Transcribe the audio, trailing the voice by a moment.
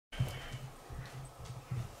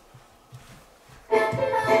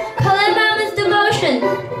Call it mama's devotion.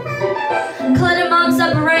 Call it mom's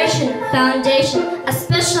operation. Foundation, a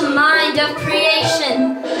special mind of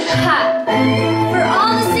creation. Ha! For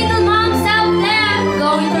all the single moms out there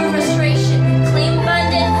going through frustration, clean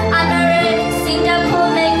funded, unmarried, sing that pool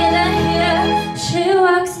naked and here. She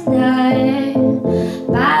walks at night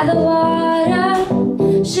by the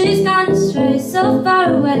water. She's gone astray, so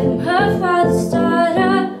far away from her father's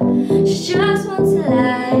daughter. She just wants a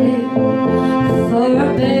life for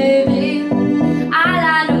a baby. I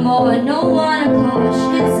lie no more, no one to call.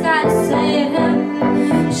 She's got to save him.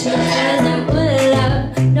 She doesn't with love.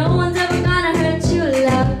 No one's ever gonna hurt you,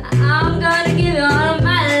 love. I'm gonna give you all of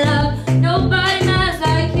my love. Nobody matters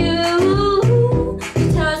like you. She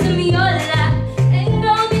tells me your life ain't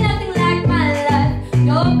gonna be nothing like my life.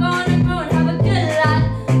 You're gonna grow and have a good life.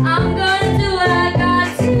 I'm gonna do what I got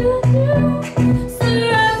to do. So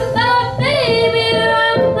rock-a-bye, baby,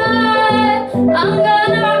 rock-a-bye. I'm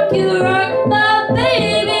gonna rock you, rock-a-bye,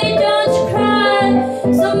 baby, don't you cry.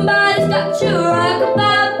 Somebody's got you,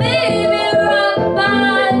 rock-a-bye, baby,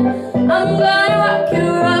 rock-a-bye. I'm gonna rock you,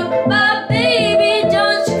 rock-a-bye, baby,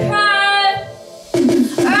 don't you cry.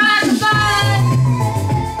 Rock-a-bye.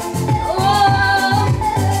 Oh.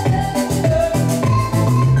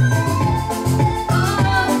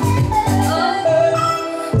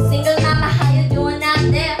 Single mama, how you doing out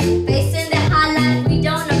there? Facing the hot life we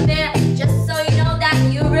don't affair. Just so you know that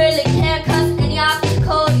you really care, cause any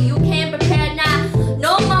obstacle you can't prepare now.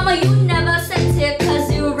 No mama, you never sent here,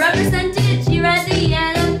 cause you represented you at the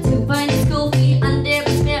end. To find his school fee under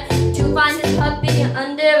his hair, to find his puppy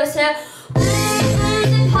under his hair.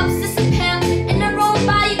 The pups disappear in the road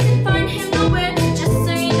by, you can find him nowhere. Just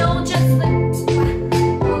so you know, just like,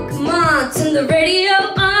 oh, come on, turn the radio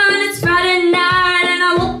on. It's Friday night and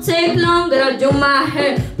I won't take long, but I'll do my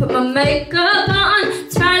hair, put my makeup on.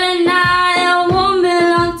 It's Friday night and it won't be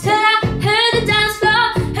long till I hit the dance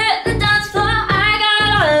floor, hit the dance floor. I got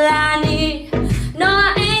all I need. No,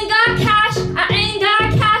 I ain't got cash, I ain't got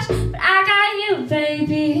cash, but I got you,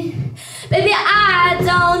 baby. Baby, I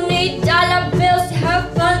don't need dollar bills to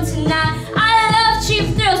have fun tonight. I love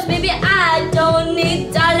cheap thrills, baby, I don't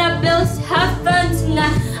need dollar bills to have fun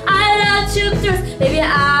tonight. I love cheap thrills, baby,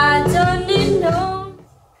 I don't need no.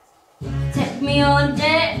 Take me on a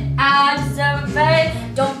date, I deserve a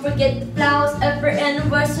babe. Don't forget the flowers every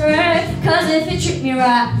anniversary, cause if you treat me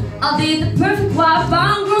right, I'll be the perfect wife.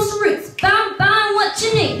 Buying groceries, buying what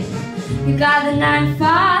you need. You got the 9 to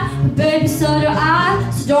 5, but baby, so do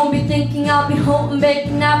I. So don't be thinking I'll be home and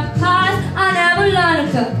baking apple pies. I never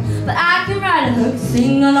learned to cook, but I can write a hook.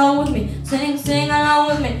 Sing along with me, sing along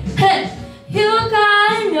with me. Hey, you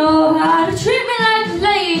gotta know how to treat me like a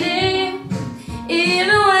lady,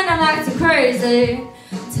 even when I'm acting crazy.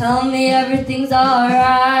 Tell me everything's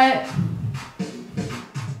alright.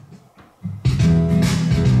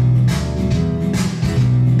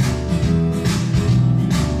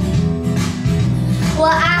 Well,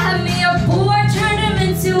 I had me a boy, turned him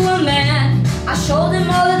into a man. I showed him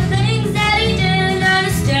all the things that he didn't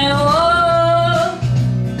understand. Whoa.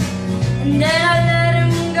 And then I let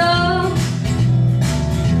him go.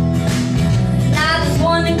 Now there's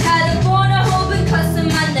one in California hoping cussing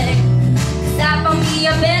my name, cause I found me a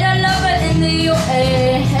better lover in the UA.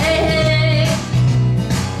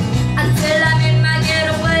 Until I made my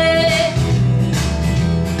getaway.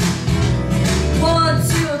 1,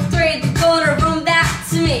 2, 3, they're gonna run back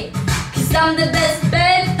to me, cause I'm the best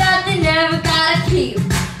babe that they never gotta keep.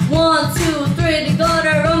 1, 2, 3, they're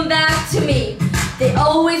gonna run back to me. They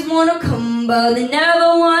always wanna come, but they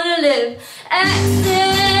never wanna live.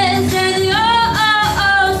 Exes and the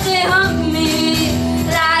oh-oh-ohs, they haunt me.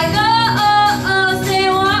 Like oh-oh-ohs, they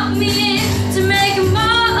want me to make them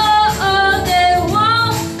oh-oh-oh. They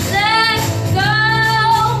won't let go.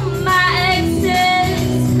 My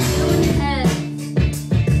exes, go ahead.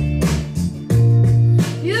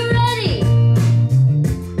 You ready?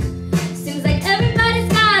 Seems like everybody's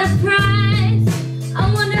got a prize. I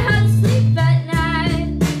wonder how to sleep at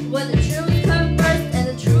night when the truth comes first and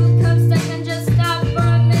the truth comes second. Just stop for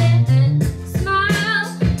a minute and smile.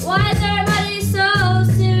 Why is everybody so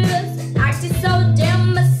serious, acting so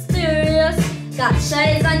damn mysterious? Got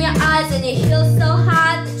shades on your eyes and your heels so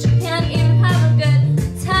high that you can't even have a good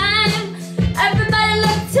time. Everybody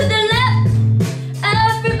look to the left,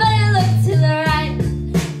 everybody look to the right.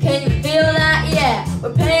 Can you feel that? Yeah,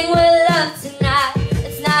 we're paying with love tonight.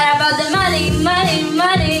 It's not about the money, money,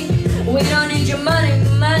 money. We don't need your money,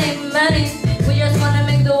 money, money. We just wanna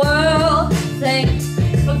make the world think.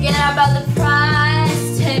 Forget about the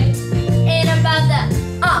price tag. Ain't about that,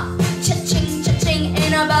 cha-ching, cha-ching.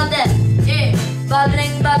 Ain't about that, yeah.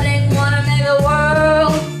 Bubbling, bubbling, wanna make the world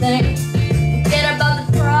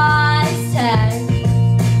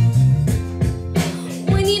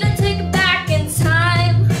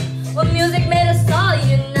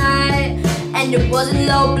And it wasn't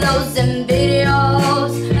low blows and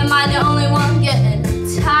videos. Am I the only one getting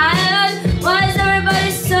tired? Why is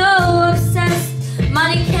everybody so obsessed?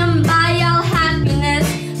 Money can buy y'all happiness.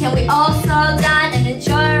 Can we all slow down and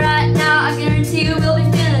enjoy right now? I guarantee you we'll be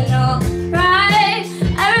feeling alright.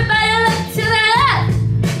 Everybody look to the left.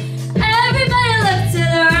 Everybody look to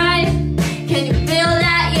the right. Can you feel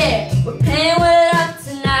that? Yeah, we're paying with it up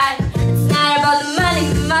tonight. It's not about the money,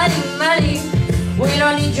 money, money. We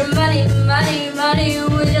don't need your money, money, money.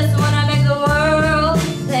 We just wanna make the world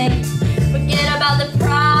think. Forget about the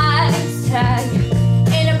price tag.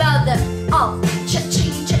 Ain't about the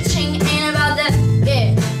cha-ching, cha-ching. Ain't about the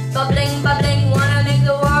bubbling, bubbling. Wanna make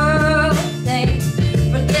the world think.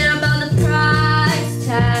 Forget about the price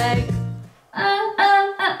tag.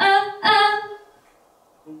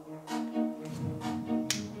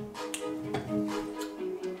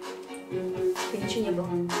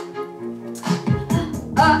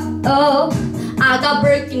 Uh-oh, I got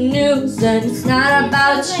breaking news and it's not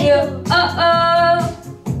about you. Uh-oh,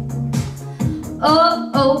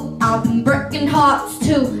 oh, I've been breaking hearts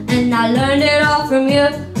too, and I learned it all from you.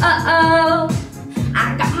 Uh-oh,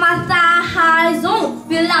 I got my thigh highs on,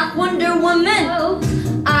 feel like Wonder Woman.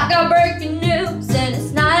 I got breaking news and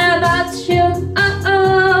it's not about you.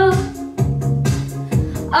 Uh-oh,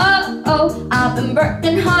 oh, I've been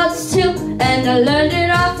breaking hearts too, and I learned it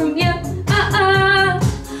all from you. Uh-oh,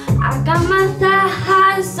 I got my thigh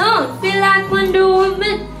highs on, feel like Wonder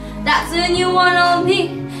Woman. That's when you want on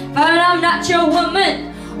me, but I'm not your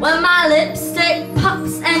woman. When my lipstick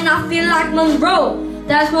pops and I feel like Monroe,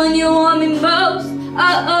 that's when you want me most.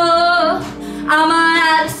 Uh-oh, I'm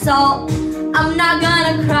out of salt, I'm not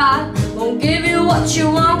gonna cry. Won't give you what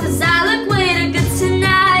you want, cause I look way too good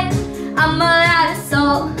tonight. I'm out of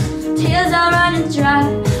salt, tears are running dry.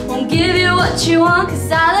 Won't give you what you want,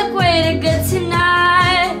 cause I look way too good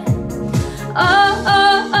tonight. Oh,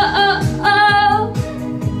 oh, oh, oh, oh.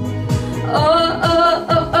 Oh, oh,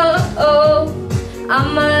 oh, oh, oh.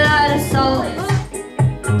 I'm a lot of soul.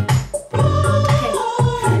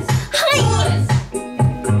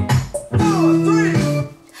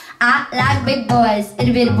 I like big boys,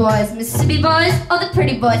 itty bitty boys, Mississippi boys, or the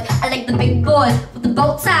pretty boys. I like the big boys with the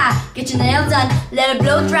bow tie. Get your nails done, let it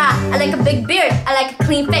blow dry. I like a big beard, I like a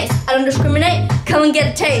clean face. I don't discriminate, come and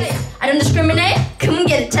get a taste. I don't discriminate, come and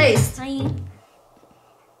get a taste. There's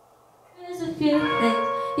a few things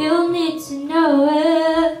you need to know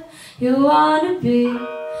if you wanna be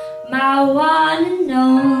my one and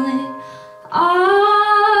only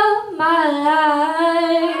all my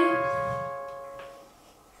life.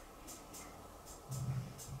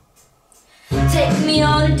 Take me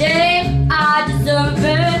on a date, I deserve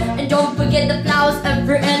it. And don't forget the flowers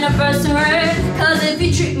every anniversary. Cause if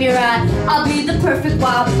you treat me right, I'll be the perfect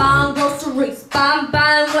wife. Buying groceries, buying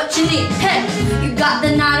what you need. Hey, you got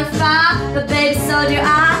the 95, but baby, so do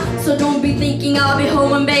I. So don't be thinking I'll be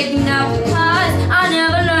home and baking apple pies. I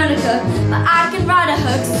never learned to cook, but I can write a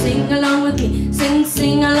hook. Sing along with me,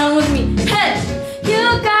 sing along with me. Hey,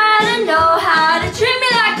 you gotta know how to treat me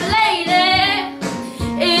like a lady,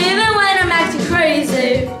 even when I'm acting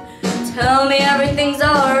crazy. Tell me everything's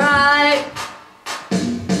alright.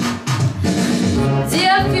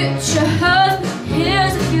 Dear future husband,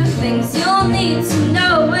 here's a few things you'll need to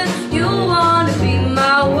know if you wanna be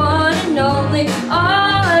my one and only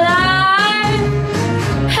all life.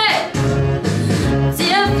 Hey,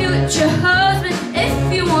 dear future husband,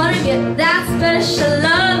 if you wanna get that special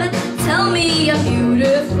loving, tell me you're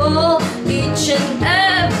beautiful each and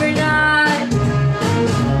every night.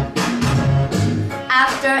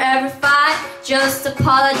 After every fight, just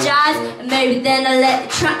apologize, and maybe then I'll let you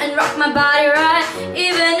try and rock my body right.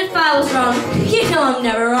 Even if I was wrong, you know I'm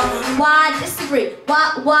never wrong. Why disagree?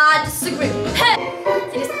 Why disagree? Hey!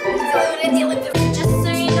 Just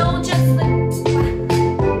so you know, just like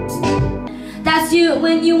that's you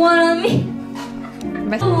when you want me.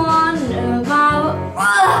 Wonder about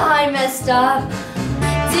I messed up.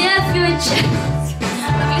 Dear future.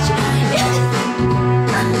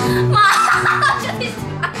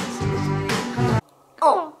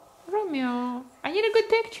 Oh, Romeo, I need a good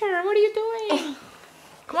picture. What are you doing?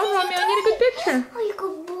 Come on, Romeo, I need a good picture. Oh, you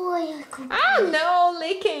good boy. You good boy. Oh, no,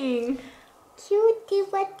 licking. Cutie,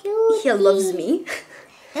 what cutie. He loves me.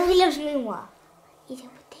 No, he loves me more. He's a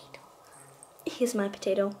potato. He's my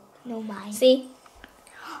potato. No, mine. See?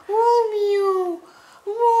 Romeo.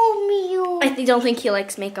 Romeo. I don't think he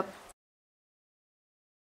likes makeup.